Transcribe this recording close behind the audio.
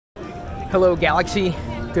Hello Galaxy,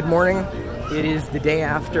 good morning. It is the day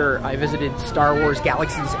after I visited Star Wars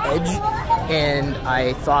Galaxy's Edge, and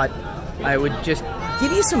I thought I would just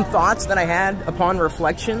give you some thoughts that I had upon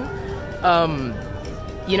reflection.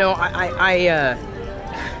 You know, I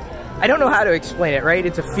don't know how to explain it, right?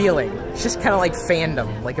 It's a feeling. It's just kind of like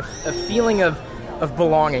fandom, like a feeling of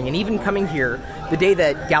belonging. And even coming here, the day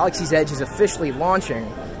that Galaxy's Edge is officially launching,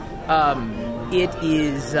 it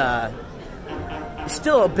is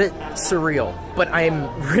still a bit surreal, but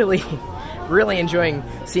I'm really enjoying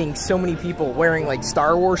seeing so many people wearing like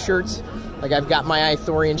Star Wars shirts. Like I've got my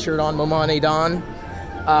Ithorian shirt on, Momane Dawn.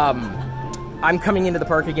 I'm coming into the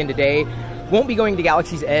park again today. Won't be going to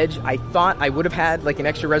Galaxy's Edge. I thought I would have had like an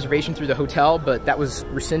extra reservation through the hotel, but that was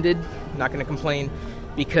rescinded. Not going to complain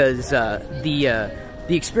because the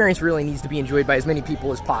experience really needs to be enjoyed by as many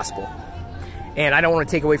people as possible. And I don't want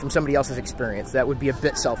to take away from somebody else's experience. That would be a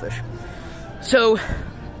bit selfish. So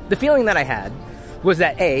the feeling that I had was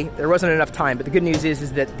that A, there wasn't enough time, but the good news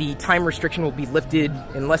is that the time restriction will be lifted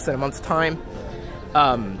in less than a month's time.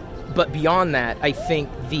 But beyond that, I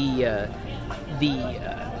think the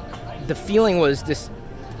feeling was this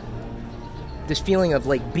feeling of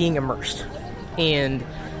like being immersed, and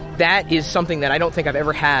that is something that I don't think I've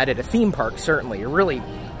ever had at a theme park, certainly, or really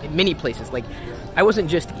in many places. Like I wasn't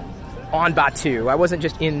just on Batuu, I wasn't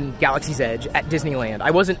just in Galaxy's Edge at Disneyland.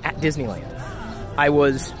 I wasn't at Disneyland. I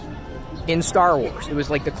was in Star Wars. It was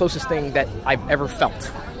like the closest thing that I've ever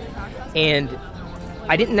felt. And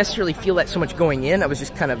I didn't necessarily feel that so much going in. I was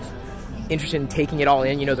just kind of interested in taking it all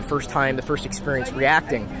in, you know, the first time, the first experience,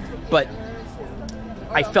 reacting. But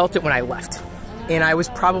I felt it when I left. And I was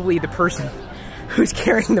probably the person who's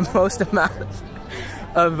carrying the most amount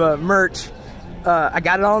of merch. I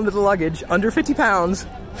got it all into the luggage, under 50 pounds.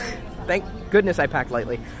 Thank goodness I packed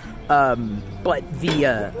lightly. But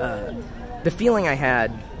the feeling I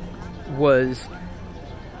had was,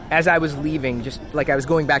 as I was leaving, just like I was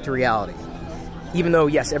going back to reality. Even though,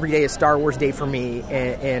 yes, every day is Star Wars Day for me,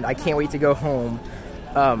 and I can't wait to go home,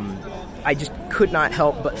 I just could not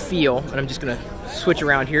help but feel, and I'm just going to switch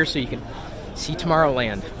around here so you can see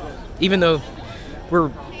Tomorrowland. Even though we're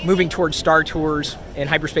moving towards Star Tours and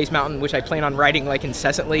Hyperspace Mountain, which I plan on riding like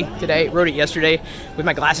incessantly today. Rode it yesterday with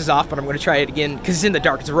my glasses off, but I'm going to try it again because it's in the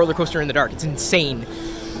dark. It's a roller coaster in the dark. It's insane.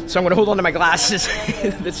 So I'm going to hold on to my glasses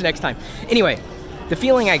this next time. Anyway, the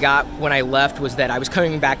feeling I got when I left was that I was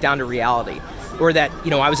coming back down to reality, or that, you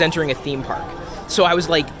know, I was entering a theme park. So I was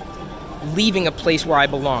like leaving a place where I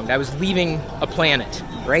belonged. I was leaving a planet,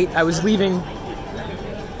 right? I was leaving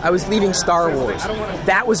Star Wars.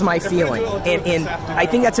 That was my feeling. And I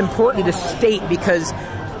think that's important to state because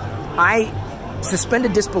I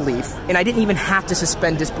suspended disbelief, and I didn't even have to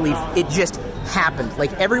suspend disbelief. It just happened.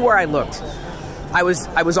 Like everywhere I looked, I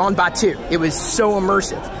was on Batuu. It was so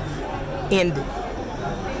immersive. And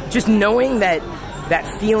just knowing that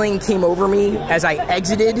feeling came over me as I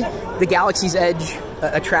exited the Galaxy's Edge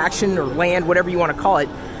attraction or land, whatever you want to call it,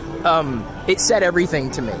 it said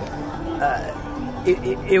everything to me.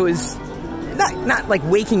 It was not like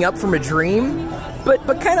waking up from a dream,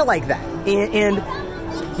 but kind of like that. And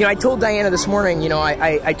you know, I told Diana this morning, you know,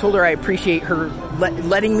 I told her I appreciate her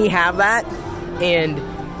letting me have that, and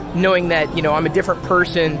knowing that, you know, I'm a different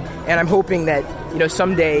person, and I'm hoping that, you know,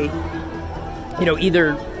 someday, you know,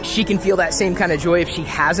 either she can feel that same kind of joy if she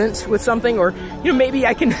hasn't with something, or, you know, maybe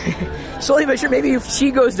I can slowly but sure, maybe if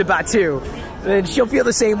she goes to Batuu, then she'll feel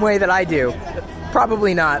the same way that I do.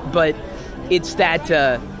 Probably not, but it's that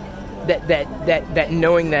that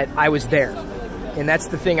knowing that I was there, and that's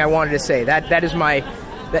the thing I wanted to say. That is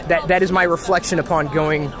my reflection upon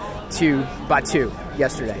going to Batuu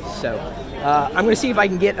yesterday. So I'm going to see if I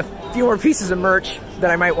can get a few more pieces of merch that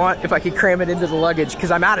I might want, if I could cram it into the luggage, because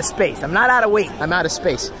I'm out of space. I'm not out of weight. I'm out of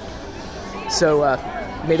space. So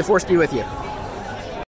may the Force be with you.